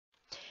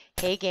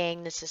Hey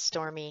gang, this is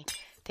Stormy.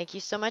 Thank you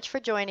so much for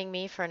joining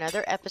me for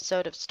another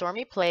episode of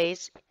Stormy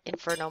Plays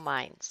Inferno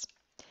Mines.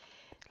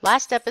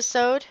 Last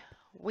episode,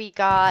 we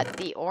got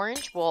the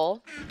orange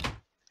wool.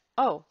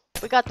 Oh,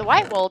 we got the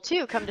white wool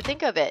too, come to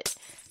think of it.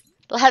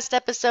 Last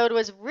episode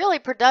was really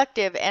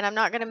productive, and I'm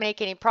not going to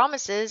make any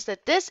promises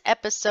that this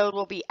episode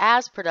will be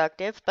as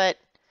productive, but,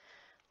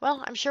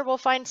 well, I'm sure we'll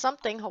find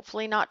something,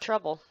 hopefully not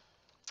trouble.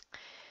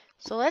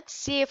 So let's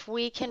see if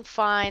we can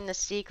find the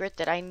secret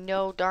that I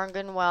know darn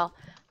good well.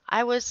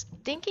 I was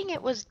thinking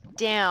it was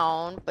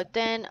down, but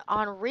then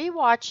on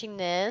rewatching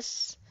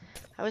this,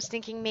 I was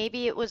thinking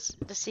maybe it was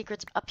the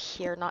secret's up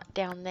here, not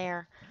down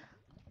there.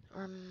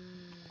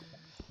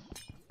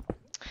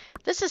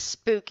 This is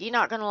spooky,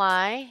 not gonna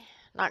lie.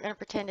 Not gonna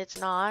pretend it's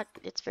not.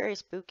 It's very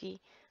spooky.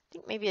 I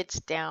think maybe it's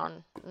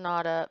down,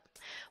 not up.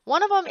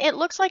 One of them, it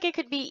looks like it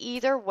could be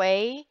either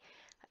way,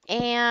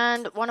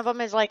 and one of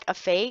them is like a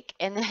fake,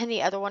 and then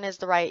the other one is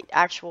the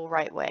actual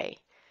right way.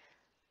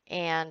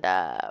 And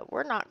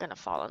we're not gonna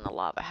fall in the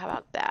lava. How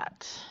about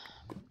that?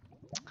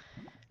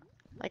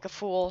 Like a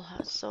fool.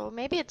 So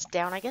maybe it's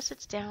down. I guess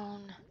it's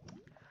down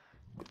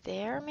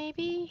there,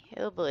 maybe?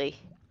 Oh boy.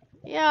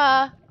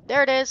 Yeah,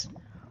 there it is.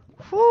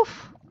 Whew.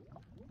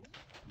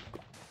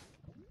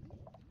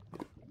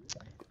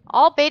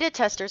 All beta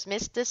testers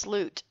missed this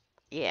loot.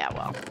 Yeah,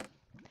 well.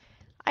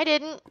 I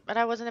didn't, but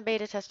I wasn't a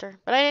beta tester.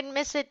 But I didn't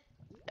miss it.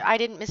 I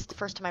didn't miss it the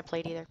first time I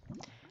played either.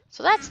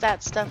 So that's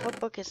that stuff.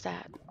 What book is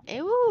that?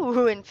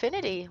 Ooh,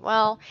 Infinity.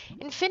 Well,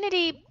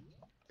 Infinity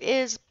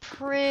is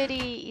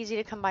pretty easy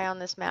to come by on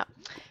this map.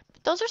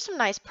 But those are some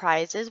nice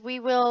prizes.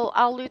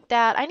 I'll loot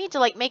that. I need to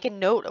like make a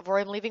note of where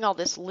I'm leaving all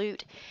this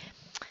loot,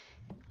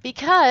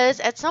 because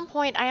at some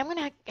point I am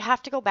going to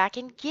have to go back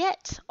and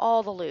get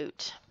all the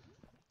loot.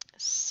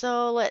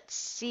 So let's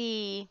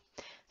see.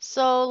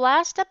 So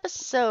last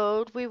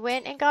episode we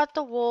went and got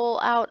the wool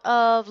out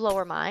of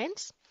lower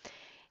mines.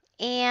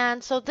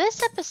 And so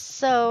this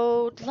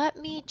episode, let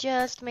me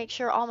just make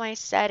sure all my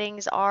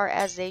settings are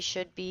as they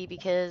should be,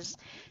 because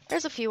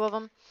there's a few of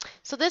them.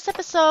 So this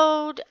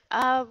episode,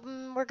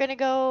 we're gonna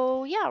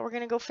go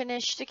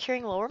finish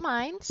securing lower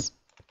mines.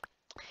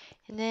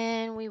 And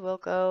then we will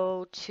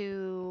go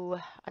to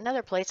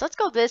another place. Let's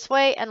go this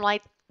way and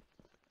light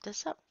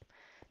this up.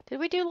 Did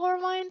we do lower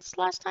mines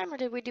last time, or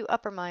did we do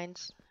upper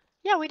mines?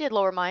 Yeah, we did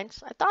lower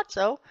mines. I thought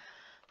so.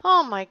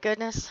 Oh my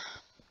goodness.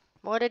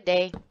 What a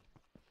day.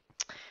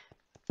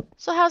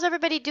 So how's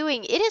everybody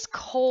doing? It is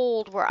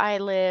cold where I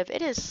live.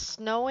 It is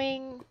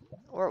snowing,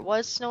 or it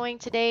was snowing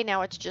today.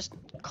 Now it's just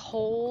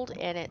cold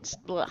and it's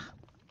blech.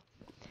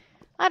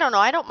 I don't know.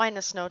 I don't mind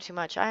the snow too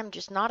much. I'm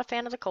just not a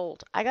fan of the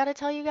cold. I gotta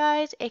tell you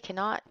guys, it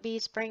cannot be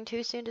spring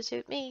too soon to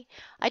suit me.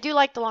 I do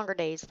like the longer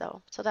days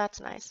though, so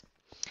that's nice.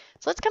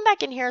 So let's come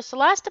back in here. So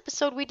last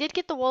episode we did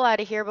get the wool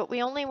out of here, but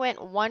we only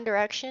went one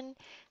direction.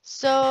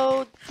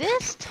 So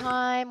this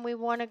time we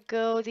want to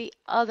go the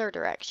other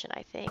direction,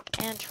 I think,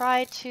 and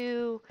try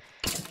to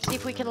see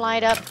if we can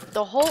light up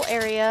the whole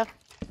area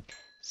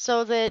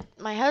so that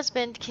my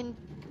husband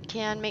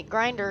can make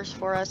grinders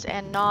for us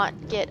and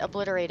not get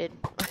obliterated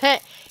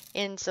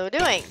in so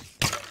doing.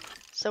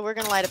 So we're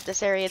gonna light up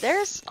this area.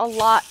 There's a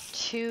lot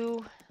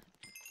to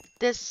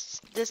this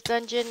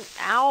dungeon.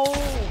 Ow!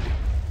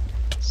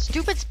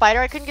 Stupid spider,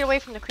 I couldn't get away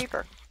from the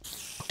creeper.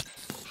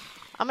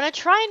 I'm gonna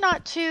try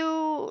not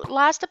to.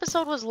 Last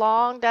episode was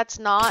long. That's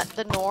not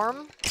the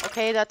norm.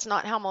 Okay, that's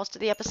not how most of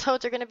the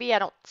episodes are gonna be, I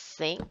don't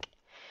think.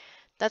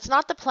 That's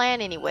not the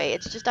plan anyway.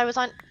 It's just I was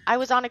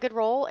on a good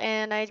roll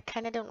and I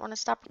kind of didn't want to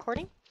stop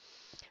recording.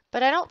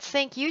 But I don't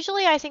think,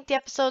 usually I think the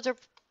episodes are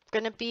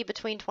gonna be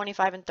between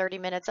 25 and 30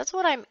 minutes. That's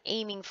what I'm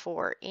aiming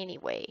for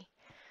anyway.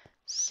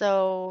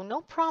 So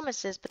no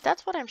promises, but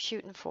that's what I'm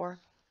shooting for.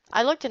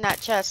 I looked in that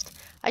chest.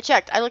 I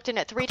checked. I looked in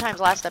it 3 times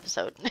last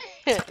episode.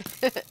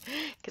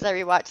 Because I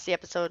rewatched the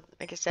episode,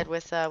 like I said,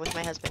 with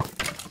my husband.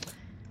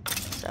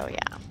 So,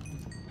 yeah.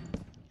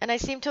 And I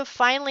seem to have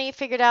finally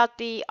figured out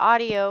the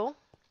audio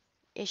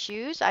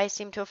issues. I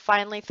seem to have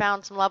finally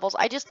found some levels.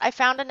 I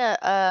found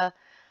a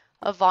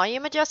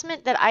volume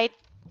adjustment that I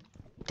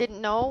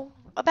didn't know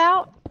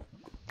about.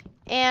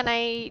 And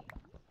I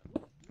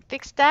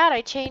fixed that.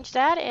 I changed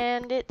that.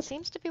 And it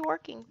seems to be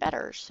working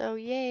better. So,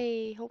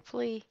 yay.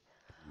 Hopefully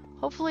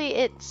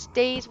it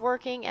stays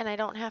working and I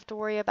don't have to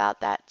worry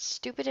about that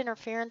stupid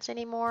interference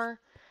anymore,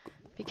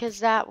 because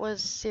that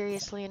was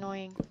seriously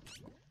annoying.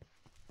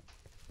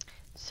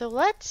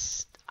 So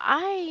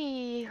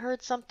I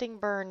heard something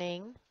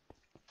burning,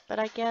 but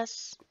I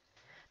guess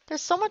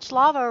there's so much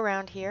lava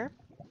around here.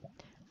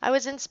 I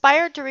was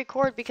inspired to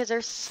record because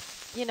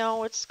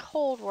it's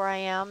cold where I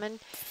am, and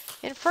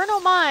Inferno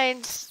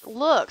Mines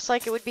looks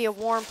like it would be a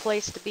warm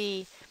place to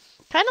be.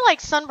 Kind of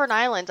like Sunburn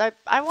Islands.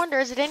 I wonder,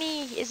 is it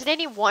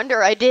any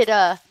wonder I did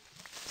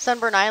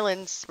Sunburn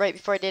Islands right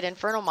before I did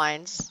Inferno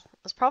Mines? I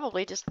was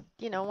probably just,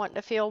 wanting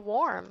to feel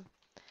warm.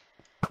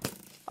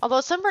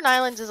 Although Sunburn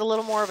Islands is a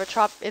little more of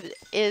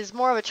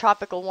a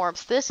tropical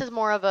warmth. This is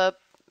more of a,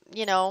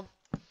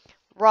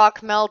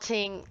 rock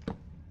melting,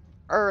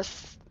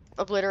 earth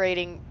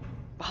obliterating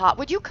hot.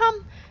 Would you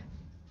come?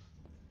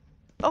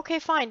 Okay,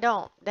 fine,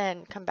 don't.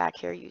 Then come back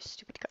here, you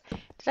stupid car.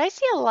 Did I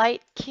see a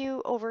light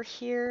queue over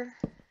here?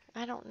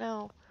 I don't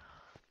know.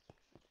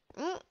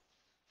 Mm,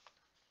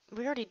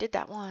 we already did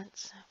that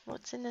once.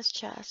 What's in this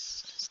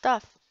chest?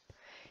 Stuff.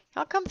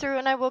 I'll come through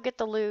and I will get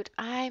the loot.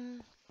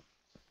 I'm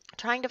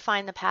trying to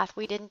find the path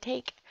we didn't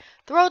take.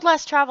 The road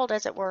less traveled,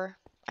 as it were.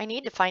 I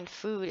need to find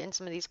food in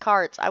some of these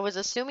carts. I was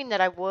assuming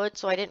that I would,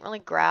 so I didn't really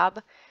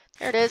grab.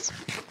 There it is.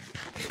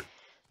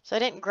 So I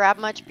didn't grab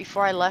much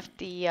before I left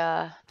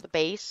the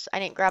base. I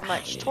didn't grab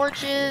much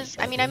torches.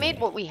 I mean, I made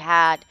what we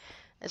had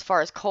as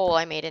far as coal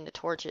I made into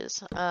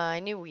torches. I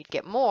knew we'd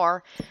get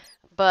more,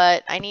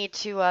 but I need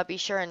to be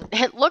sure and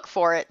look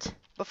for it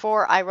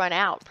before I run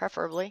out,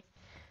 preferably.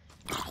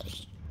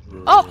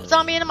 Oh,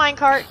 zombie in a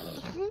minecart.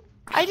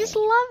 I just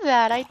love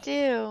that. I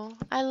do.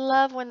 I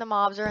love when the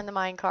mobs are in the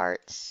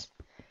minecarts.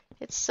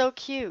 It's so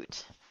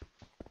cute.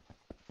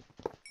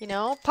 You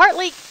know,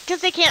 partly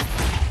because they can't,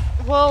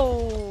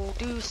 whoa,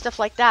 do stuff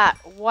like that.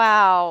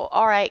 Wow.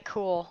 All right,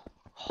 cool.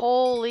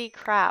 Holy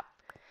crap.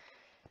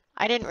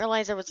 I didn't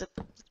realize there was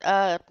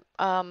a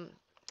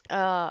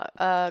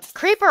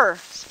creeper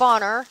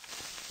spawner.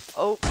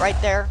 Oh,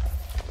 right there.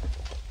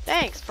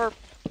 Thanks for,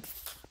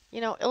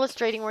 you know,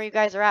 illustrating where you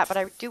guys are at, but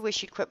I do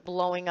wish you'd quit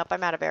blowing up.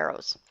 I'm out of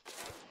arrows.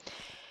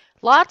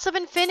 Lots of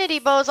infinity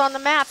bows on the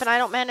map, and I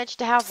don't manage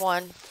to have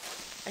one.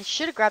 I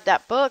should have grabbed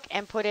that book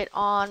and put it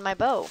on my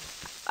bow.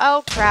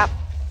 Oh, crap.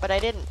 But I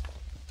didn't.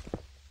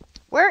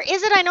 Where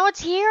is it? I know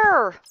it's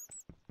here.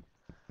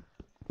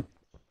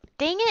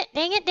 Dang it,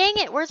 dang it, dang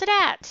it. Where's it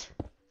at?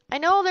 I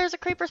know there's a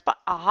creeper spot.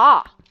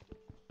 Aha.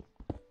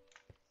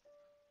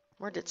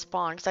 Where did it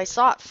spawn? Because I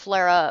saw it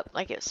flare up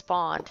like it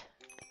spawned.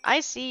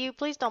 I see you.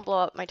 Please don't blow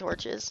up my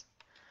torches.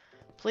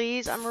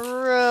 Please, I'm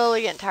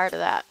really getting tired of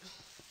that.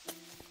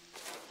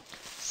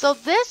 So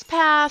this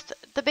path,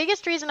 the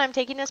biggest reason I'm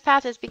taking this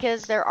path is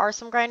because there are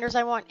some grinders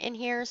I want in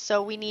here,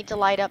 so we need to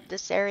light up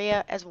this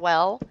area as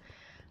well.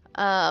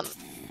 And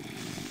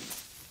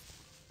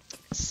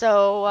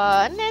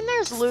then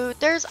there's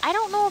loot. I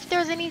don't know if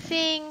there's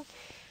anything,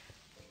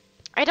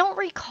 I don't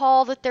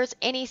recall that there's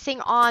anything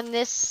on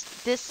this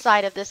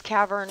side of this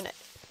cavern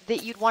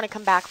that you'd want to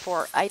come back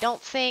for. I don't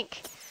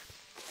think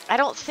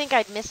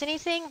I'd miss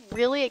anything,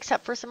 really,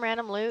 except for some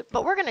random loot,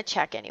 but we're going to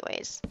check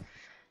anyways.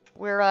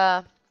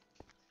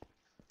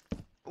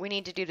 We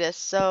need to do this.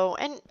 So,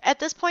 and at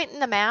this point in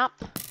the map,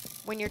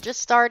 when you're just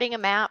starting a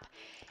map,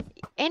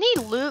 any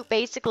loot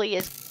basically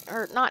is,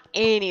 or not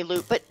any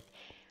loot, but,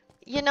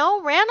 you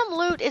know, random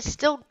loot is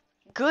still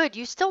good.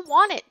 You still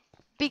want it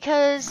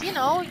because, you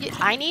know,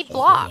 I need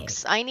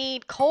blocks. I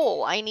need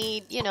coal. I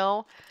need, you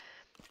know,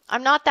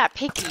 I'm not that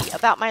picky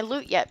about my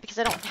loot yet because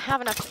I don't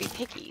have enough to be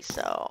picky.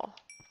 So,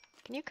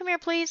 can you come here,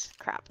 please?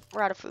 Crap,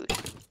 we're out of food.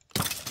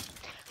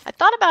 I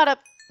thought about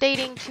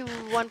updating to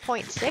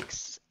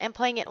 1.6 and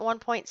playing it in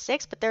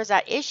 1.6, but there's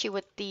that issue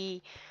with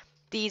the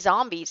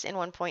zombies in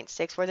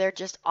 1.6 where they're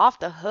just off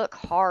the hook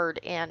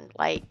hard and,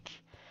 like,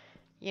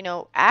 you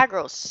know,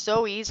 aggro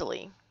so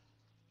easily.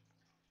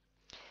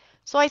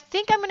 So I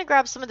think I'm going to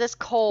grab some of this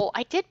coal.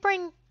 I did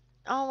bring,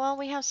 oh, well,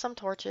 we have some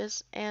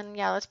torches. And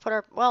yeah, let's put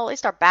our, well, at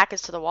least our back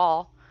is to the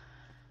wall.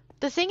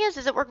 The thing is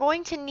that we're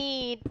going to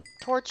need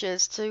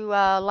torches to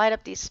light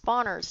up these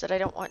spawners that I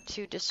don't want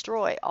to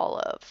destroy all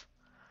of.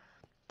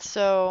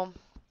 So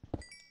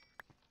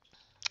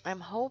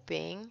I'm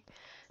hoping.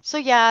 So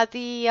yeah,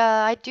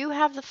 I do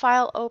have the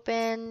file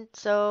open.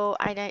 So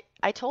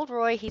I told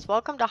Roy he's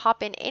welcome to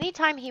hop in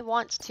anytime he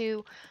wants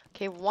to.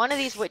 Okay, one of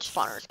these witch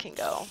spawners can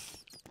go.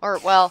 Or,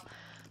 well,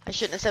 I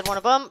shouldn't have said one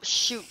of them.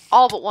 Shoot,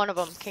 all but one of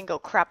them can go.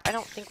 Crap, I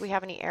don't think we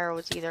have any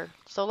arrows either.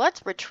 So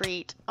let's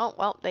retreat. Oh,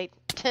 well, they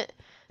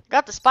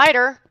got the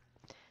spider.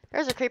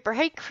 There's a creeper.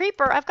 Hey,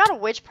 creeper, I've got a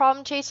witch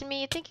problem chasing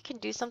me. You think you can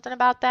do something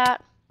about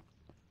that?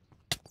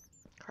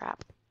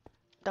 Crap.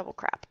 Double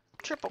crap.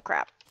 Triple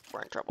crap.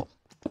 We're in trouble.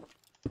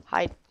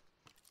 Hide.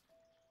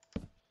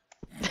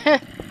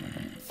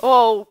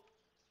 Oh.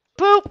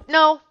 Boop.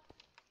 No.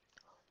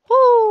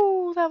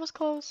 Woo. That was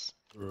close.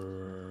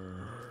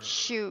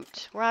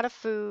 Shoot. We're out of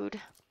food.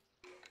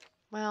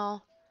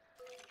 Well,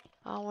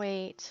 I'll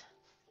wait.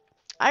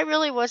 I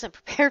really wasn't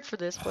prepared for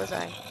this, was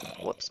I?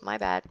 Whoops. My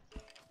bad.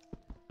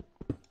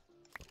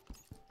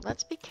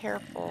 Let's be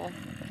careful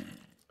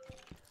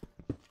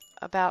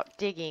about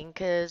digging,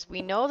 because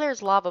we know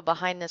there's lava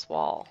behind this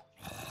wall.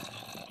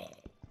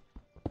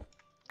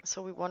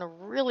 So we want to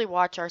really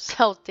watch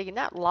ourselves digging.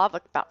 That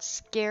lava about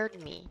scared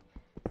me.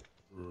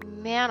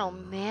 Man, oh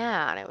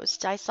man.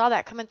 I saw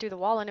that coming through the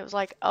wall and it was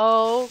like,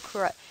 oh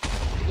crap.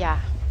 Yeah.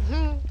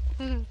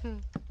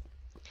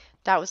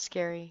 That was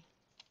scary.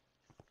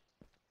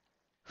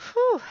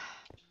 Whew.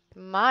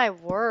 My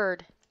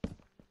word.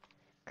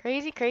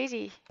 Crazy,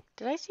 crazy.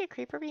 Did I see a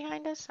creeper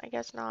behind us? I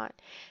guess not.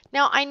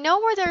 Now, I know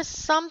where there's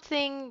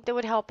something that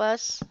would help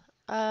us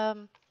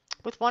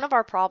with one of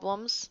our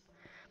problems,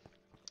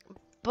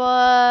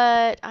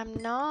 but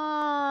I'm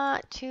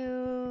not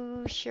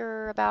too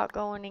sure about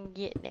going and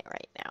getting it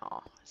right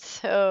now.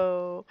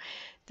 So,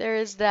 There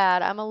is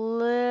that. I'm a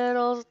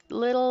little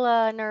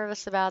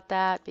nervous about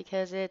that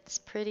because it's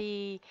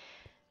pretty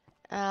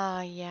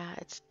yeah,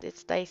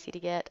 it's dicey to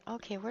get.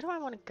 Okay, where do I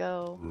want to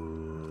go?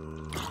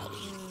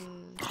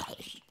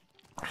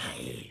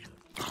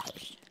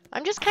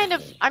 I'm just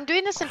I'm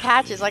doing this in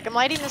patches. Like I'm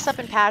lighting this up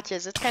in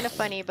patches. It's kind of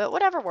funny, but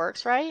whatever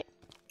works, right?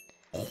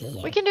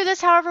 We can do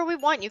this however we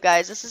want, you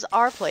guys. This is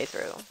our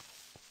playthrough.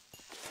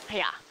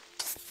 Yeah.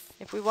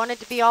 If we wanted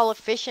to be all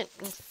efficient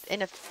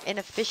and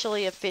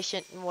officially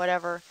efficient and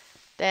whatever,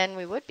 then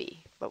we would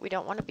be, but we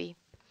don't want to be.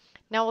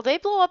 Now, will they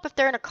blow up if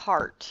they're in a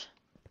cart?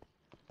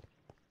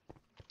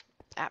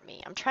 At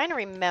me. I'm trying to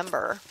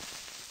remember.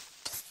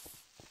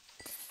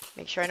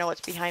 Make sure I know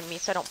what's behind me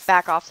so I don't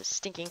back off the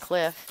stinking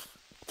cliff.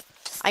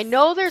 I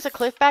know there's a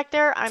cliff back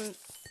there.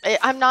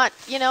 I'm not,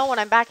 you know, when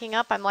I'm backing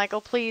up, I'm like,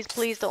 oh, please,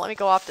 please don't let me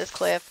go off this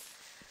cliff.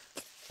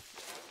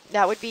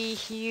 That would be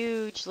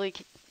hugely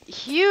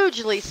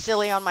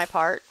silly on my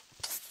part.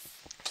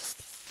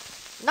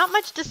 Not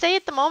much to say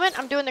at the moment.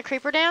 I'm doing the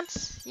creeper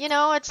dance. You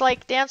know, it's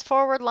like dance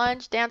forward,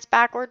 lunge, dance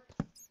backward.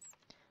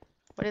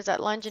 What is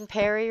that, lunge and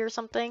parry or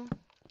something?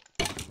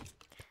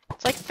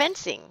 It's like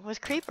fencing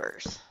with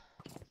creepers.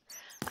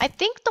 I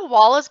think the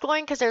wall is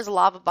glowing because there's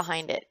lava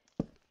behind it.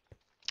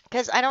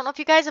 Because I don't know if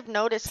you guys have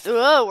noticed,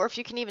 or if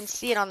you can even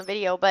see it on the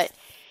video, but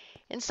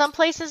in some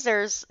places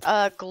there's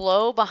a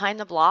glow behind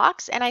the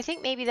blocks, and I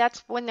think maybe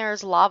that's when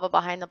there's lava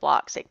behind the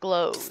blocks. It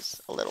glows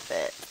a little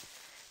bit.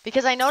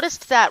 Because I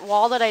noticed that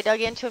wall that I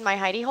dug into in my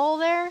hidey hole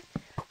there,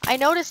 I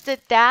noticed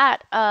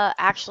that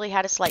actually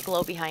had a slight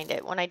glow behind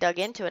it. When I dug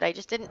into it, I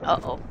just didn't,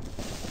 uh-oh.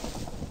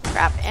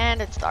 Crap,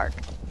 and it's dark.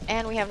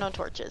 And we have no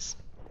torches.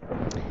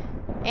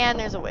 And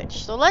there's a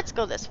witch. So let's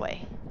go this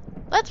way.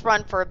 Let's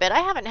run for a bit. I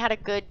haven't had a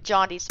good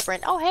jaunty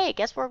sprint. Oh, hey,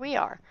 guess where we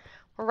are?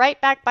 We're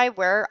right back by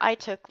where I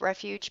took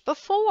refuge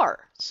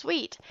before.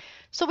 Sweet.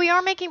 So we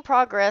are making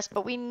progress,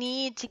 but we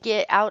need to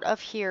get out of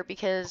here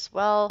because,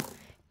 well,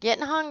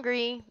 getting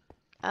hungry,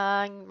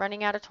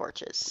 running out of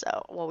torches.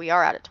 So, well, we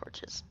are out of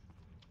torches.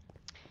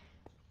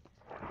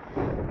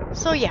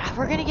 So, yeah,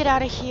 we're going to get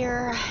out of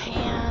here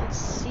and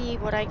see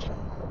what I can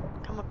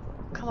come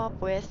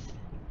up with.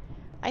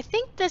 I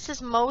think this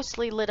is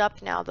mostly lit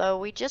up now, though.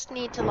 We just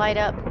need to light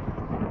up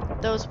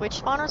those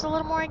witch spawners a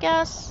little more, I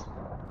guess.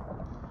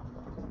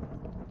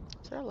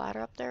 Is there a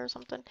ladder up there or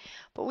something?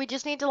 But we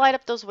just need to light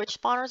up those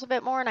witch spawners a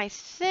bit more, and I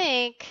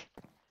think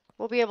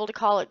we'll be able to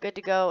call it good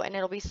to go, and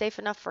it'll be safe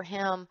enough for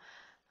him.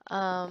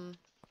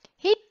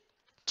 He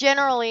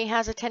generally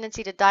has a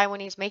tendency to die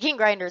when he's making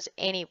grinders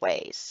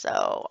anyways,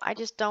 so I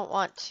just don't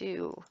want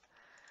to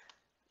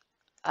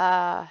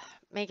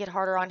make it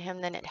harder on him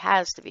than it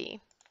has to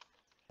be.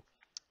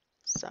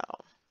 So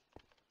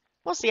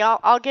we'll see.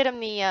 I'll get him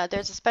the,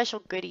 there's a special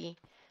goodie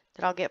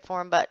that I'll get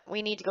for him, but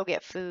we need to go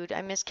get food.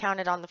 I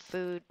miscounted on the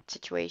food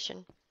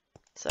situation.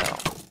 So,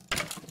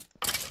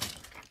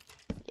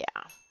 yeah,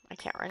 I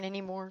can't run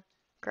anymore.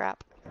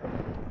 Crap.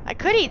 I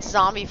could eat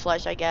zombie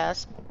flesh, I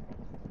guess,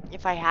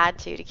 if I had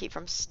to keep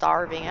from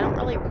starving. I don't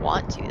really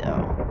want to,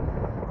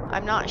 though.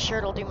 I'm not sure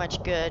it'll do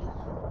much good,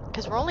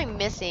 because we're only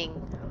missing,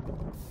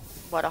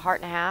 what, a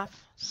heart and a half?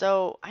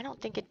 So, I don't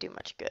think it'd do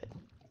much good.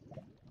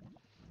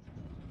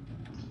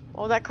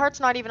 Oh, that cart's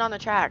not even on the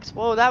tracks.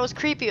 Whoa, that was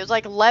creepy. It was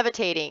like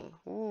levitating.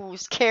 Ooh,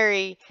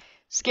 scary.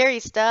 Scary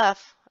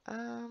stuff.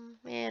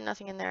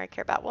 Nothing in there I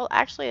care about. Well,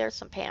 actually, there's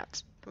some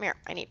pants. Come here.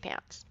 I need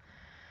pants.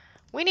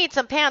 We need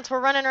some pants.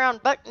 We're running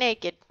around buck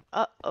naked.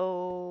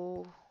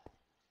 Uh-oh.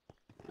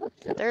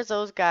 There's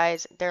those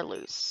guys. They're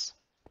loose.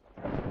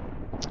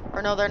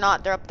 Or no, they're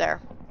not. They're up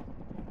there.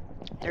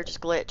 They're just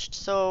glitched.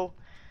 So,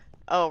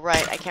 oh,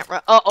 right. I can't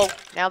run. Uh-oh.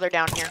 Now they're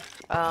down here.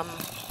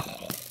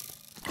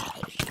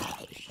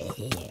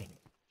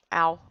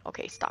 Ow.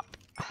 Okay, stop.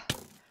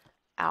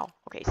 Ow.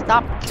 Okay,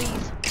 stop,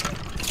 please.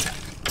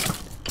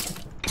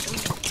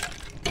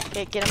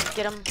 Okay, get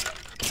them.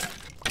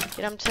 Get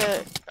them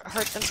to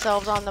hurt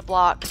themselves on the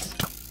blocks.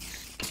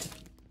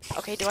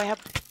 Okay, do I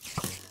have...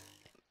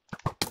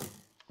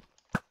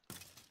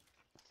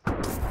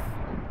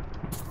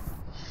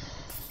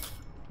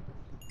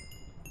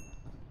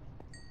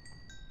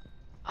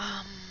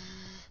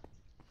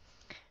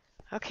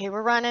 Okay,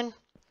 we're running.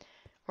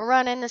 We're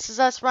running. This is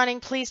us running.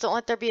 Please don't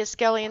let there be a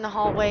skelly in the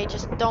hallway.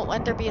 Just don't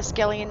let there be a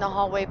skelly in the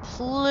hallway.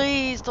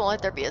 Please don't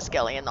let there be a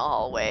skelly in the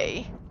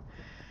hallway.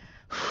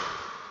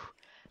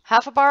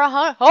 Half a bar of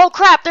hunger. Oh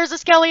crap, there's a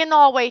skelly in the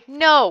hallway.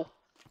 No.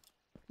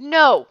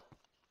 No.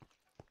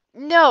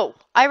 No.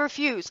 I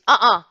refuse.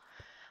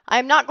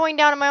 I'm not going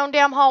down in my own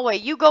damn hallway.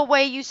 You go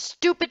away, you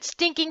stupid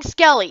stinking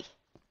skelly.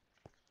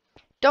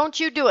 Don't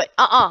you do it.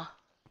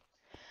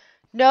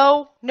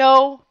 No,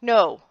 no,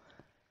 no.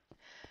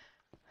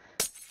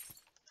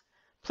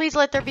 Please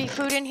let there be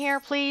food in here,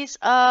 please.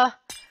 Alright,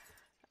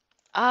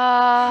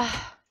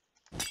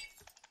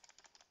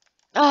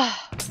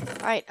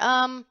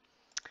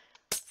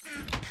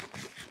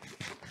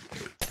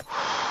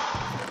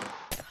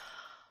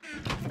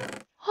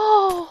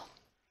 Oh.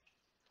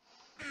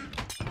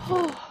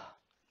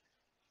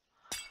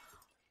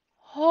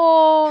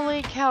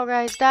 Holy cow, wow,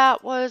 guys,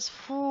 that was,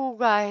 whoo,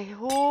 guy,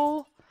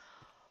 whoo,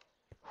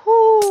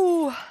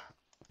 whoo.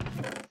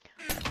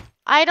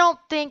 I don't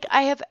think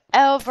I have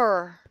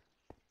ever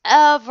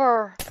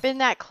been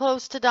that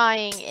close to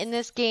dying in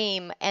this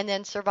game and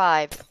then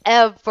survived.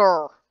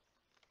 Ever.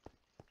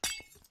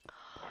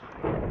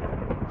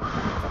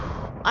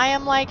 I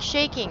am like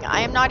shaking.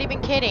 I am not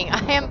even kidding.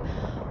 I am,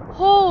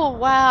 oh,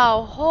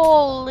 wow.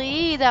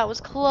 Holy, that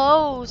was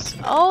close.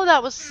 Oh,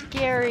 that was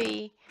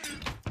scary.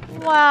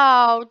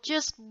 Wow,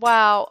 just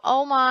wow.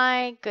 Oh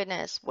my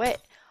goodness.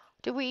 What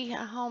do we,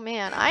 oh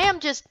man, I am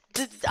just,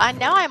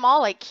 now I'm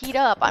all like keyed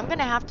up. I'm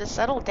gonna have to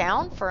settle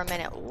down for a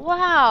minute.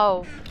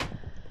 Wow.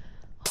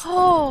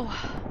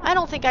 Oh, I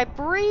don't think I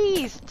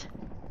breathed.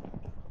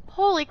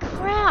 Holy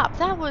crap,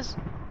 that was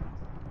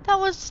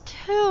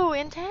too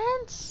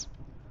intense.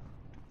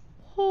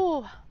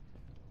 Oh.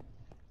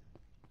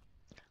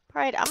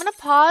 Alright, I'm gonna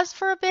pause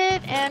for a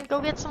bit and go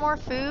get some more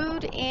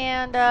food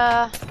and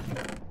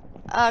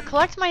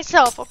collect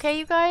myself, okay,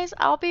 you guys?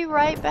 I'll be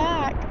right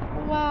back.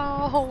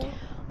 Wow.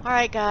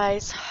 Alright,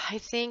 guys. I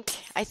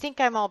think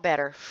I'm all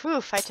better.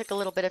 Whew, I took a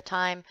little bit of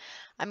time.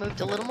 I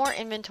moved a little more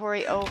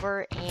inventory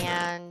over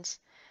and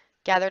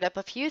gathered up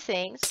a few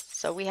things.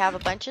 So we have a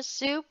bunch of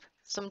soup,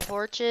 some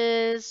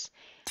torches,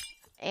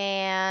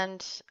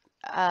 and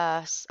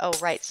oh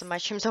right, some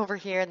mushrooms over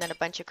here, and then a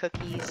bunch of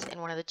cookies in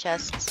one of the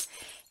chests.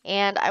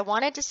 And I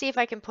wanted to see if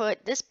I can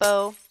put this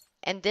bow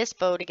and this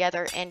bow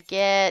together and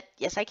get,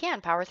 yes I can,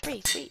 power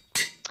 3, sweet.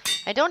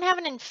 I don't have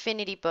an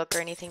infinity book or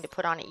anything to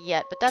put on it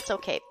yet, but that's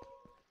okay.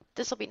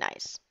 This will be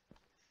nice.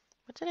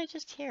 What did I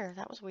just hear?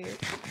 That was weird.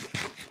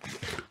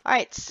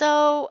 Alright,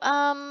 so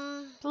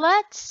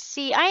let's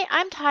see.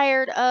 I'm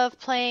tired of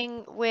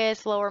playing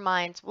with lower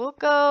mines. We'll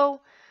go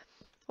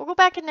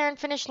back in there and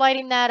finish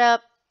lighting that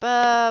up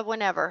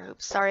whenever.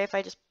 Oops, sorry if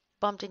I just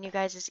bumped in you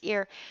guys'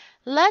 ear.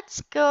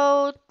 Let's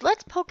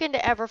poke into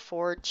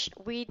Everforge.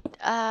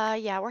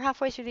 Yeah, we're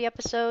halfway through the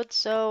episode,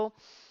 so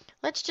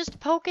let's just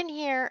poke in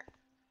here.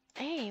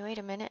 Hey, wait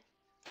a minute.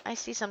 I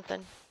see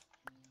something.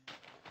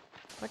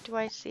 What do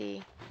I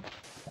see?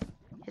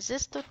 Is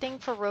this the thing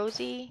for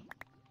Rosie?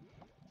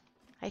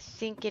 I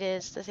think it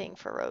is the thing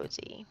for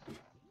Rosie.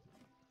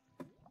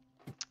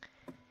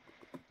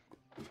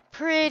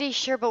 Pretty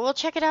sure, but we'll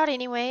check it out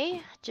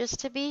anyway,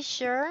 just to be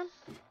sure.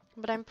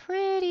 But I'm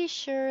pretty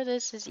sure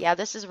this is, yeah,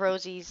 this is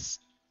Rosie's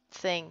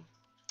thing.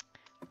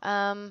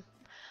 I'll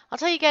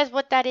tell you guys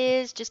what that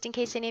is, just in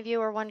case any of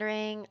you are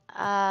wondering.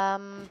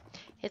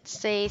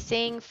 It's a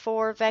thing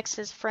for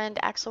Vechs's friend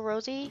Axel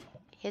Rosie,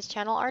 his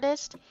channel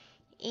artist,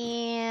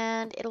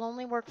 and it'll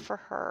only work for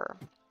her.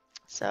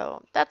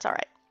 So that's all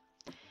right.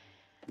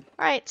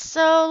 Alright,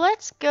 so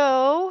let's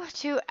go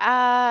to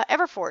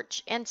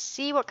Everforge and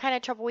see what kind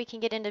of trouble we can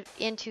get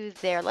into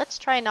there. Let's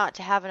try not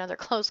to have another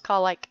close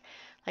call like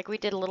we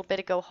did a little bit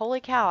ago. Holy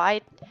cow,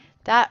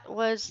 that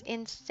was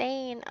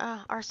insane.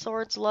 Our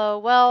sword's low.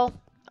 Well,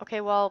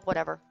 okay, well,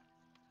 whatever.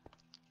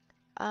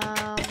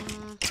 I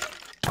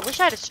wish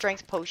I had a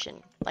strength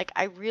potion. Like,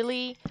 I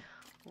really,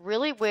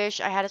 really wish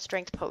I had a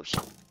strength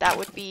potion. That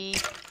would be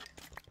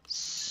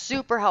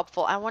super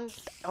helpful.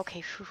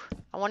 Okay, whew.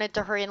 I wanted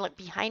to hurry and look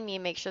behind me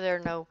and make sure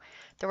there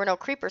were no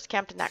creepers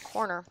camped in that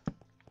corner.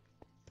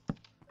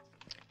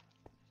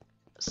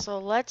 So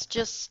let's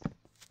just,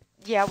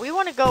 yeah, we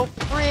want to go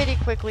pretty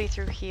quickly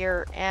through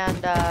here,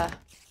 and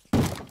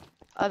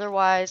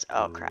otherwise,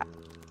 oh crap.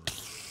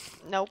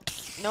 Nope,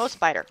 no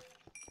spider.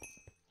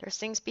 There's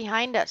things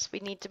behind us. We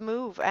need to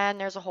move, and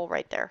there's a hole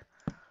right there.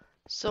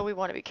 So we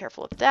want to be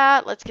careful of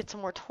that. Let's get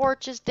some more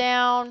torches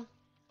down.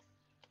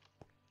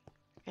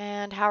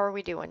 And how are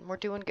we doing? We're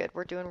doing good.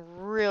 We're doing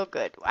real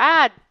good.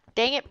 Ah,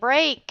 dang it,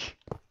 break.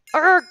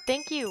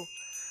 Thank you.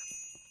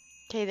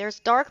 Okay, there's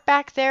dark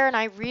back there, and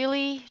I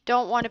really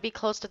don't want to be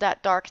close to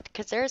that dark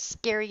because there's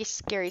scary,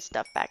 scary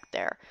stuff back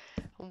there.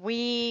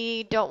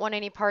 We don't want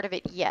any part of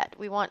it yet.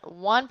 We want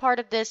one part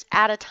of this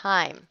at a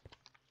time.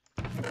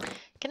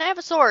 Can I have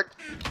a sword?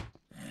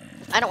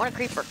 I don't want a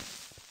creeper.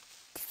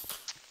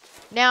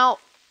 Now,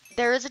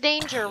 there is a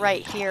danger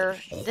right here.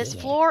 This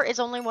floor is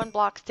only 1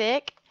 block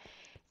thick.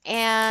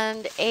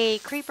 And a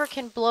creeper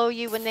can blow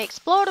you. When they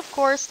explode, of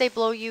course, they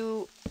blow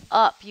you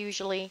up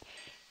usually.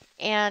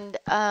 And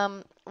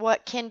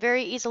what can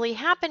very easily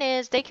happen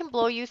is they can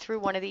blow you through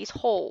one of these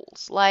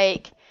holes.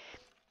 Like,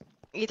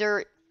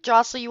 either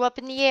jostle you up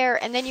in the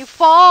air and then you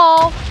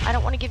fall. I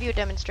don't want to give you a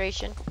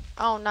demonstration.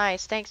 Oh,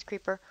 nice. Thanks,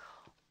 creeper.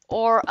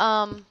 Or,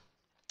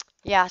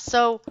 yeah,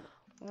 so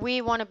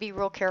we want to be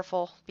real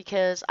careful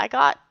because I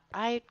got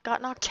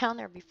knocked down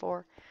there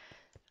before.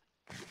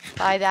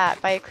 By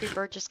a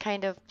creeper. Just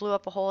kind of blew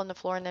up a hole in the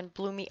floor and then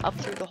blew me up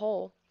through the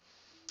hole.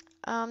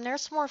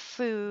 There's some more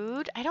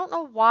food. I don't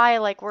know why,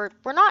 like, we're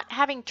not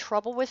having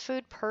trouble with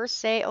food per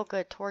se. Oh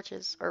good,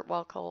 torches, or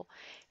well, coal.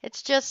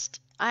 It's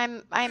just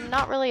I'm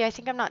not really, I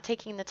think I'm not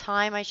taking the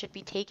time I should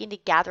be taking to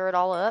gather it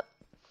all up.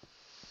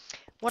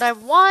 What I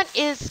want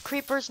is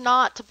creepers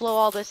not to blow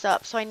all this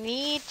up, so I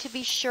need to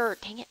be sure,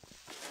 dang it,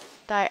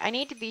 I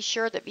need to be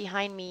sure that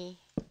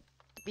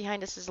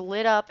behind us is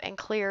lit up and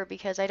clear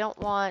because I don't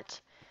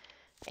want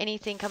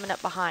anything coming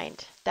up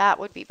behind. That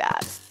would be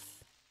bad.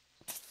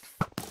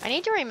 I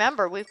need to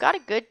remember, we've got a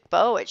good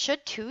bow. It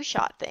should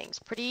two-shot things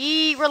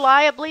pretty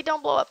reliably.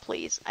 Don't blow up,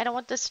 please. I don't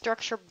want this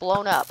structure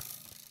blown up.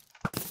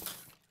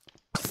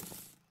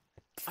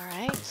 All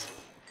right.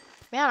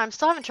 Man, I'm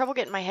still having trouble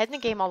getting my head in the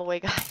game all the way,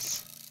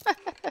 guys.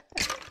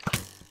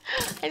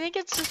 I think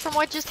it's just from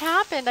what just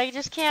happened. I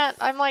just can't.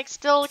 I'm like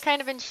still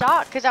kind of in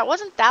shock because that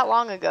wasn't that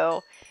long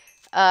ago.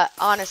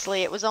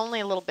 Honestly, it was only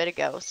a little bit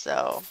ago.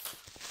 So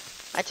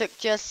I took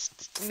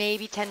just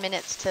maybe 10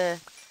 minutes to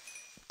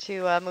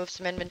move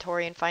some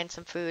inventory and find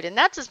some food. And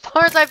that's as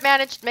far as I've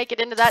managed to make it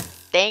into that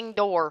dang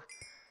door.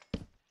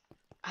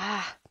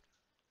 Ah.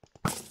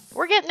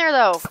 We're getting there,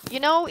 though.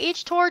 You know,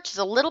 each torch is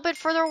a little bit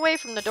further away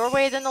from the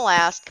doorway than the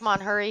last. Come on,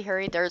 hurry,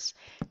 hurry. There's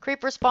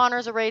creeper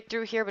spawners right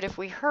through here, but if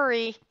we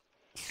hurry,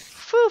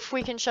 poof,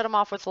 we can shut them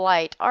off with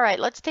light. All right,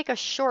 let's take a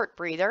short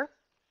breather.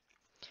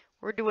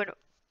 We're doing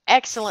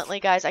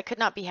excellently, guys. I could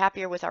not be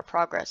happier with our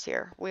progress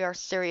here. We are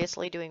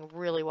seriously doing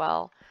really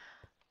well.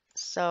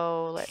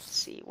 So let's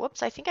see.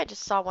 Whoops, I think I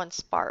just saw one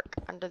spark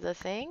under the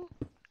thing.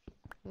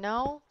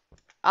 No?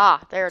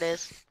 Ah, there it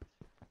is.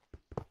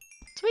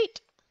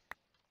 Sweet.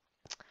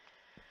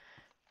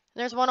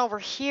 There's one over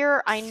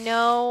here. I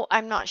know.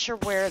 I'm not sure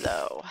where,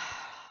 though.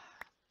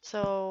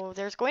 So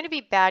there's going to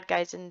be bad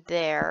guys in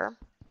there.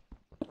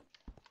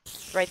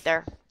 Right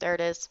there. There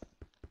it is.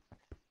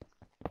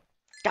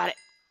 Got it.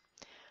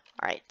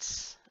 All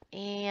right.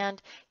 And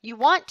you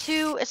want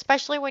to,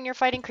 especially when you're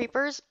fighting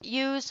creepers,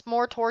 use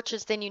more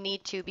torches than you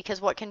need to,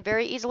 because what can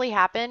very easily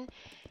happen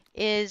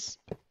is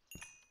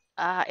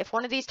if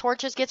one of these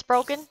torches gets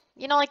broken,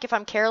 you know, like if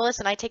I'm careless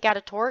and I take out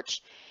a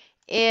torch,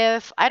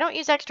 if I don't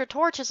use extra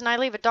torches and I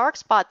leave a dark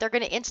spot, they're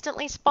going to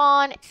instantly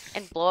spawn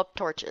and blow up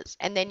torches.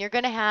 And then you're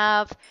going to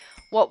have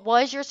what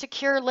was your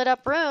secure lit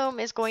up room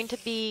is going to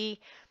be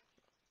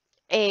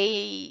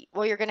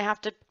well, you're going to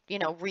have to, you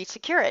know,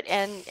 resecure it.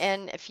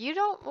 And if you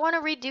don't want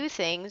to redo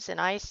things, and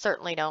I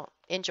certainly don't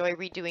enjoy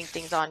redoing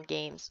things on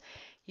games,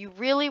 you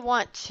really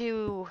want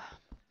to,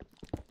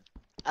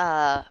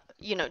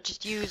 you know,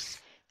 just use,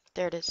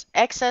 there it is,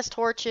 excess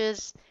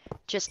torches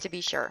just to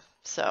be sure.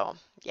 So,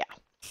 yeah.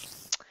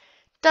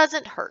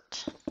 Doesn't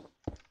hurt.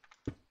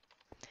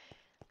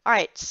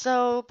 Alright,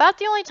 so about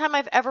the only time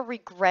I've ever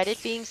regretted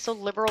being so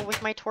liberal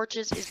with my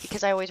torches is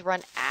because I always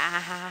run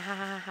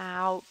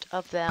out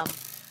of them.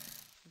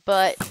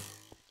 But,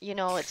 you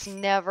know, it's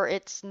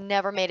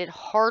never made it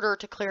harder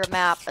to clear a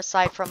map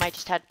aside from I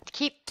just had to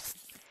keep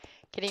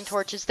getting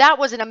torches. That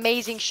was an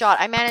amazing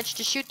shot. I managed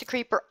to shoot the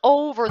creeper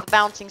over the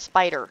bouncing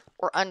spider,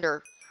 or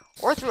under,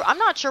 or through. I'm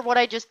not sure what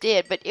I just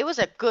did, but it was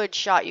a good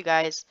shot, you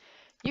guys.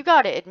 You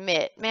gotta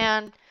admit,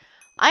 man.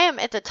 I am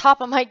at the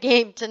top of my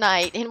game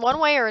tonight in one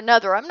way or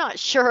another. I'm not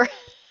sure.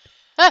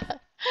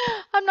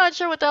 I'm not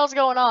sure what the hell's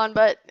going on,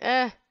 but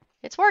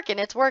it's working.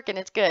 It's working.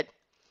 It's good.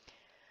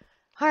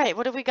 All right,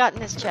 what have we got in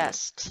this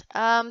chest?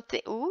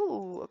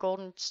 Ooh, a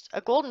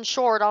golden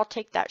sword. I'll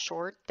take that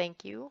sword.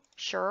 Thank you.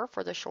 Sure,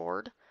 for the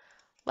sword.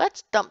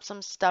 Let's dump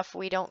some stuff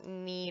we don't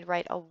need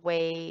right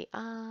away.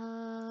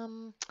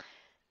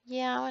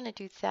 Yeah, I want to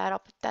do that. I'll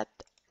put that.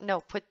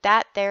 No, put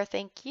that there.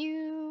 Thank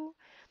you.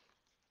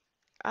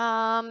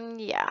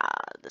 Yeah,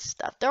 the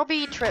stuff. There'll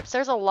be trips.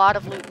 There's a lot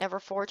of loot in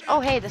Everforge.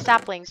 Oh, hey, the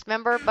saplings.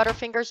 Remember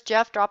Butterfingers?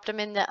 Jeff dropped them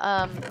in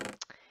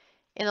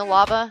the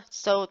lava.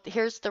 So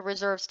here's the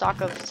reserve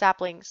stock of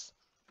saplings.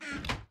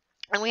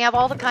 And we have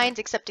all the kinds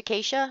except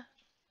acacia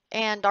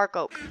and dark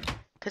oak,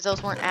 because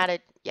those weren't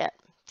added yet.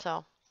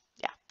 So,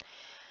 yeah.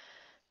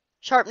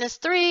 Sharpness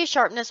 3,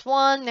 sharpness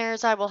 1.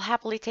 There's, I will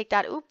happily take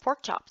that. Ooh,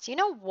 pork chops. You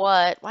know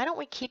what? Why don't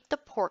we keep the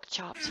pork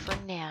chops for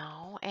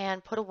now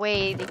and put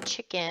away the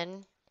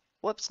chicken?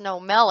 Whoops, no,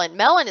 melon.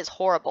 Melon is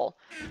horrible.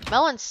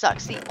 Melon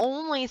sucks. The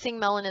only thing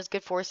melon is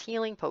good for is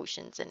healing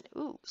potions. And,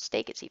 ooh,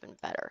 steak is even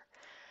better.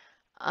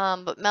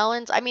 But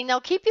melons, I mean,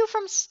 they'll keep you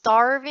from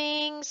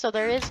starving, so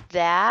there is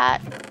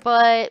that.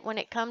 But when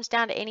it comes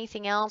down to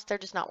anything else, they're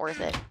just not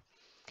worth it.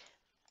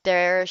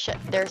 Their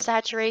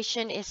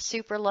saturation is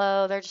super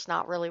low. They're just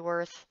not really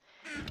worth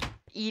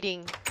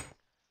eating.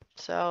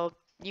 So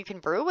you can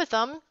brew with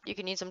them. You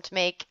can use them to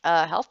make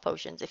health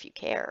potions if you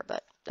care,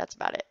 but that's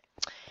about it.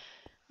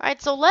 Alright,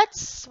 so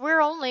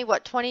we're only,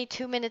 what,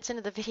 22 minutes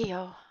into the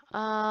video.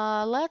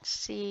 Let's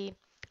see.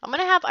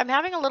 I'm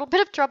having a little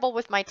bit of trouble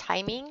with my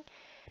timing,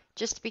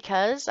 just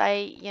because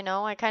I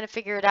kind of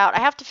figure it out. I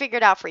have to figure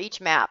it out for each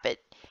map.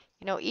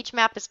 Each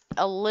map is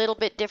a little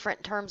bit different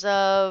in terms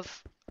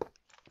of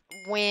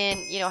when,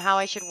 how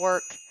I should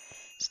work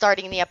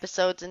starting the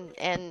episodes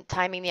and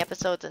timing the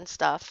episodes and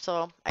stuff.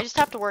 So I just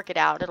have to work it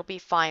out. It'll be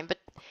fine. But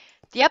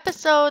the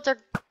episodes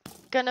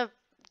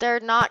they're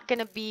not going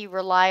to be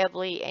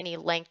reliably any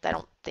length, I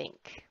don't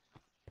think.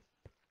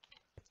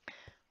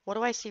 What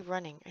do I see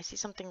running? I see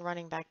something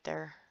running back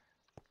there.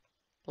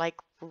 Like,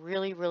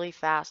 really, really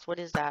fast. What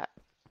is that?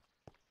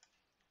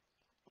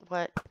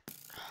 What?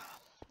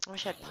 I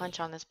wish I had punch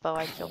on this bow.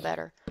 I'd feel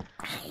better.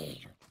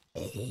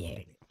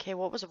 Okay,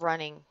 what was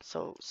running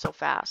so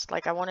fast?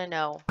 Like, I want to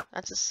know.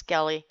 That's a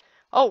skelly.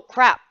 Oh,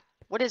 crap.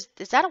 What is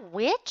that a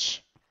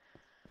witch?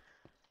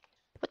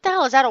 What the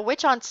hell, is that a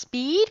witch on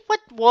speed? What?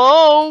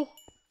 Whoa!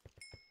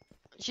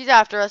 She's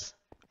after us.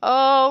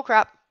 Oh,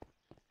 crap.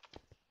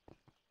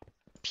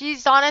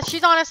 She's on us.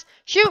 She's on us.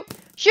 Shoot!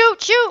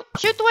 Shoot! Shoot!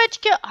 Shoot the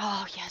witch! Kill!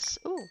 Oh, yes.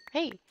 Ooh,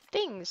 hey,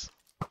 things.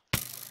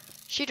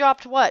 She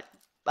dropped what?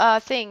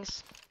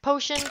 Things.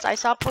 Potions. I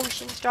saw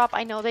potions drop.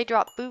 I know they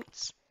drop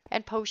boots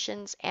and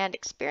potions and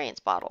experience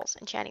bottles,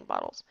 enchanting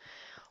bottles,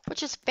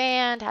 which is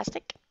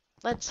fantastic.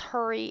 Let's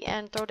hurry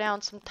and throw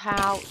down some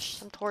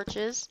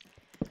torches,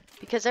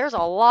 because there's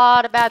a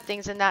lot of bad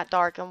things in that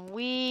dark, and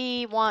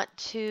we want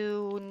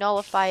to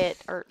nullify it,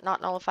 or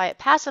not nullify it,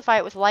 pacify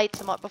it with lights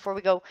and what before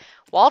we go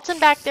waltzing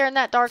back there in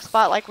that dark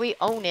spot like we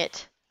own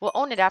it. We'll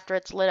own it after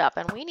it's lit up,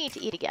 and we need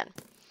to eat again.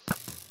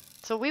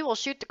 So we will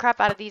shoot the crap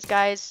out of these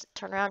guys,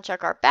 turn around,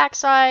 check our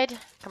backside,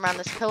 come around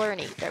this pillar and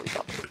eat. There we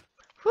go.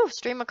 Whew,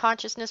 stream of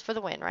consciousness for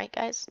the win, right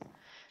guys?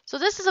 So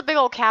this is a big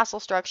old castle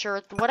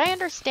structure. What I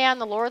understand,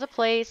 the lore of the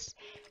place,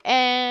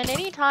 and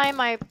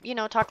anytime I,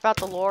 talk about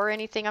the lore or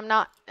anything,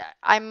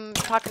 I'm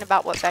talking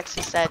about what Vechs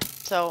has said.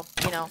 So,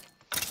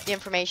 the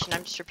information,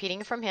 I'm just repeating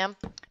it from him,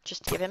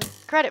 just to give him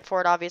credit for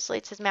it, obviously.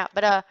 It's his map.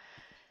 But,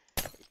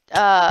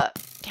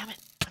 damn it,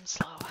 I'm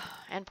slow,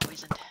 and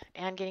poisoned,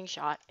 and getting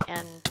shot,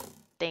 and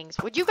things.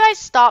 Would you guys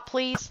stop,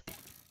 please?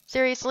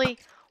 Seriously?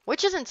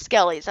 Witches and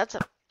skellies, that's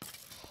a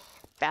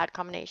bad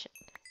combination.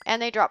 And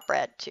they drop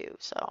bread too,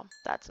 so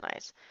that's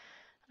nice.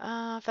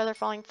 Feather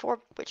falling 4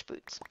 witch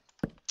boots.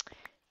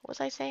 What was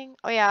I saying?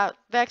 Oh yeah,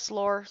 Vechs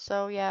lore.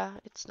 So yeah,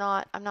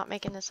 I'm not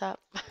making this up.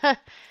 The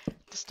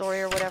story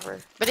or whatever.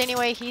 But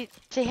anyway,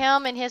 to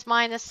him in his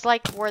mind, this is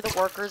like where the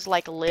workers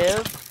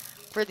live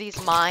for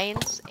these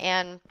mines,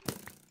 and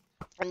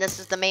this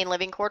is the main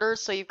living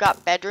quarters. So you've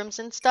got bedrooms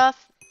and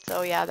stuff.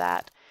 So yeah,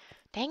 that.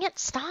 Dang it!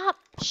 Stop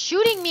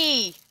shooting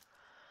me!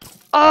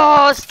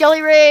 Oh,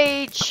 Skelly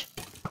rage!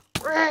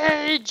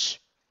 Rage!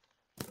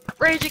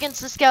 Rage against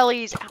the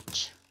skellies.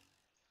 Ouch.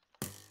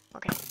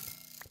 Okay.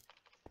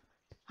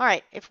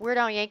 Alright, if Weird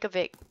Al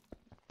Yankovic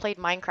played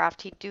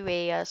Minecraft, he'd do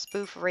a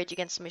spoof of Rage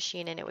Against the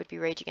Machine, and it would be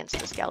Rage Against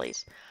the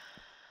Skellies.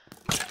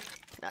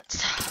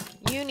 Nuts.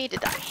 You need to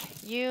die.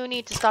 You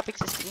need to stop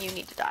existing. You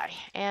need to die.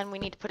 And we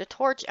need to put a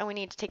torch, and we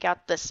need to take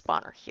out this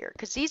spawner here.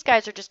 Because these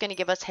guys are just going to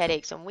give us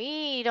headaches, and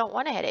we don't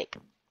want a headache.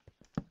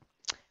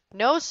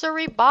 No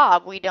siree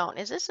Bob, we don't.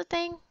 Is this a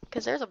thing?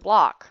 Because there's a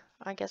block.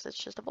 I guess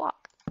it's just a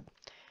block.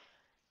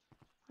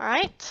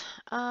 Alright.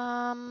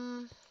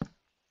 Well,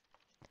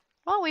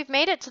 we've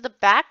made it to the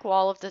back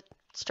wall of the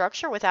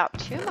structure without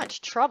too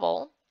much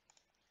trouble.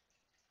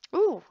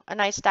 Ooh, a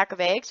nice stack of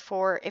eggs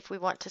for if we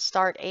want to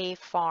start a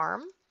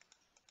farm.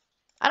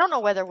 I don't know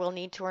whether we'll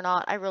need to or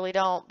not. I really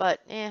don't, but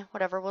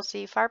whatever. We'll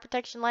see. Fire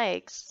protection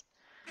legs.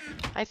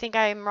 I think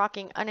I'm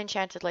rocking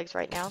unenchanted legs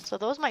right now, so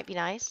those might be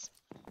nice.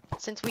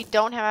 Since we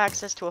don't have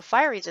access to a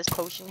fire resist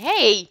potion.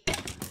 Hey!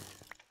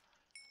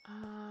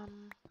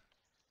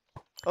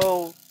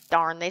 Oh,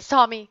 darn, they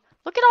saw me.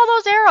 Look at all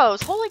those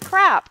arrows. Holy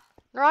crap.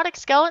 Neurotic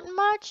skeleton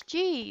much?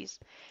 Jeez.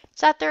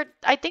 Sat there.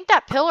 I think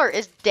that pillar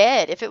is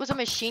dead. If it was a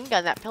machine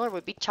gun, that pillar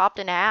would be chopped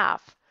in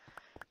half.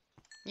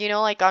 You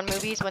know, like on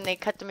movies when they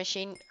cut the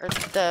machine, or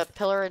the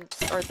pillar,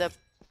 or the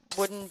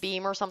wooden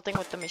beam or something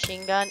with the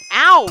machine gun.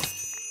 Ow!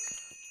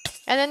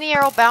 And then the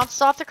arrow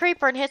bounces off the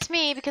creeper and hits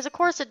me, because of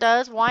course it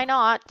does. Why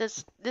not?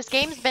 This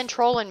game's been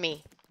trolling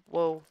me.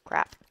 Whoa,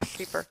 crap.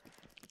 Creeper.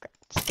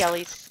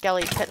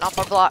 Skellies cutting off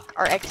our block.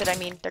 Our exit, I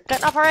mean. They're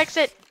cutting off our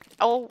exit.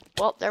 Oh,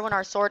 well, there went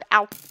our sword.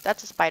 Ow,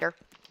 that's a spider.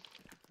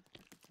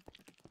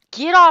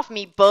 Get off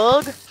me,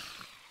 bug.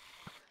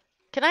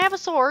 Can I have a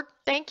sword?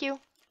 Thank you.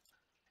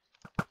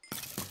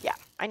 Yeah,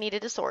 I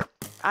needed a sword.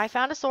 I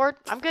found a sword.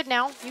 I'm good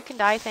now. You can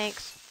die,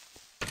 thanks.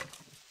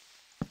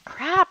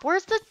 Crap,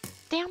 where's the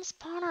damn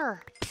spawner?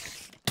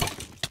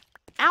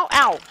 Ow,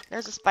 ow.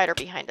 There's a spider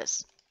behind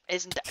us.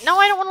 No,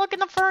 I don't want to look in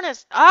the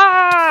furnace.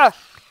 Ah!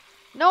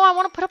 No, I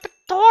want to put up a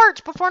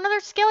torch before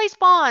another skelly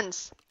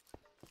spawns.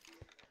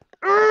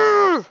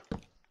 Uh-oh.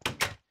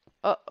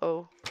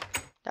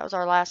 That was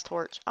our last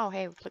torch. Oh,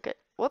 hey, look at...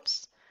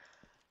 Whoops.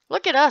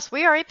 Look at us.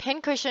 We are a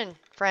pincushion,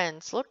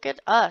 friends. Look at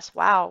us.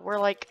 Wow, we're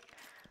like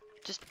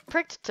just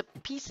pricked to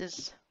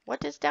pieces.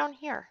 What is down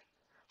here?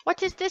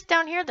 What is this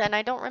down here, then?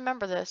 I don't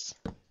remember this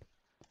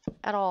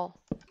at all.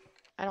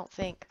 I don't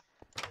think.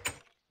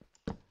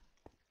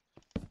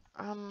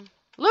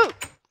 Loot!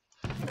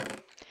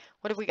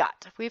 What have we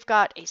got? We've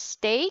got a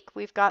stake.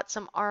 We've got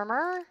some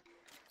armor.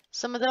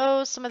 Some of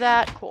those, some of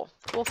that. Cool.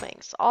 Cool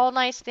things. All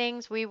nice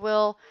things. We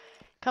will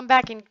come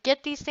back and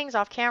get these things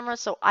off camera,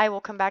 so I will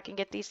come back and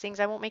get these things.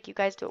 I won't make you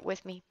guys do it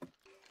with me.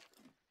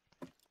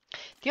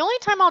 The only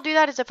time I'll do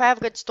that is if I have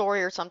a good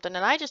story or something,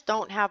 and I just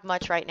don't have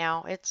much right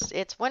now.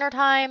 It's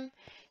wintertime,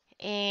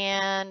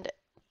 and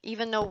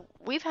even though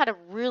we've had a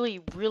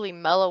really, really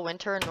mellow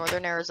winter in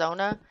northern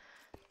Arizona,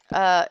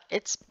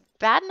 it's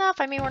bad enough.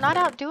 I mean, we're not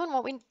out doing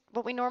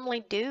what we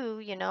normally do,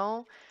 you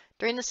know.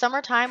 During the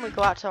summertime, we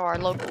go out to our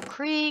local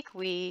creek.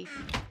 We,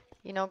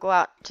 you know, go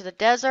out to the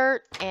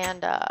desert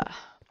and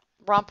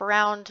romp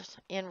around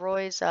in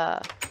Roy's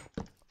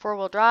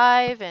four-wheel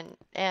drive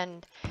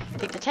and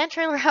take the tent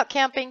trailer out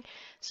camping.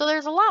 So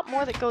there's a lot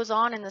more that goes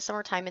on in the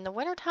summertime. In the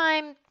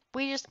wintertime,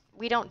 we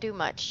don't do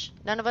much.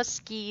 None of us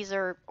skis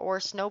or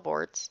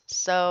snowboards.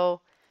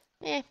 So,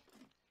 eh.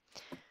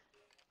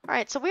 All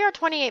right, so we are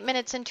 28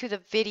 minutes into the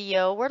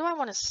video. Where do I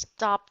want to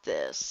stop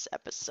this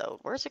episode?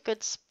 Where's a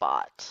good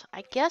spot?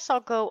 I guess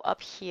I'll go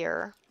up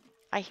here.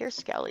 I hear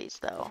skellies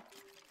though.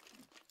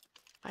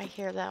 I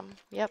hear them.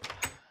 Yep,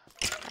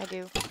 I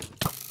do.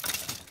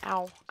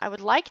 Ow. I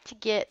would like to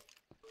get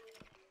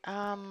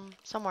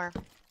somewhere.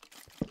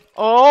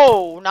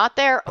 Oh, not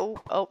there.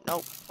 Oh,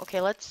 no. Okay,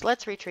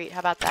 let's retreat. How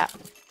about that?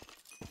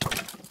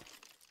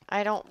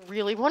 I don't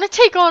really want to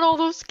take on all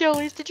those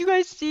skellies. Did you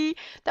guys see?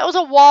 That was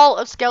a wall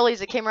of skellies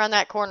that came around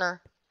that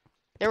corner.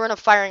 They were in a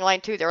firing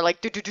line too. They were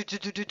like do do do do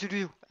do do do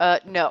do.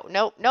 No,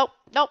 nope, nope,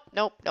 nope,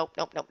 nope, nope,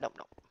 nope, nope, nope,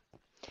 nope.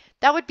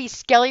 That would be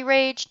skelly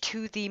rage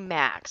to the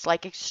max,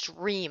 like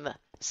extreme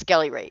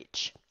skelly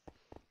rage.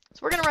 So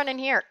we're gonna run in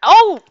here.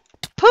 Oh,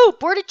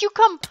 poop! Where did you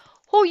come?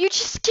 Oh, you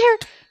just scared.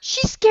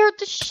 She scared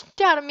the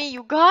shit out of me,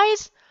 you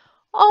guys.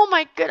 Oh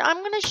my god,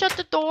 I'm gonna shut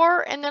the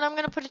door and then I'm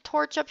gonna put a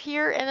torch up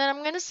here and then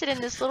I'm gonna sit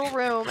in this little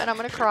room and I'm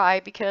gonna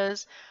cry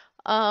because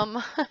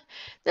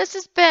this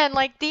has been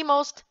like the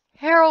most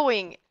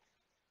harrowing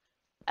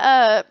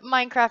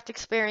Minecraft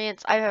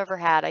experience I've ever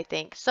had, I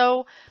think.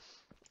 So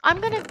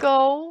I'm gonna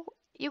go,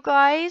 you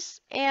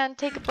guys, and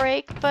take a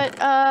break, but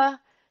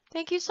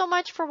thank you so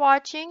much for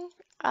watching.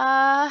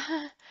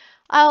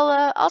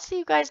 I'll see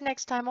you guys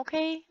next time,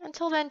 okay?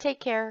 Until then, take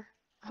care.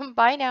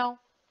 Bye now.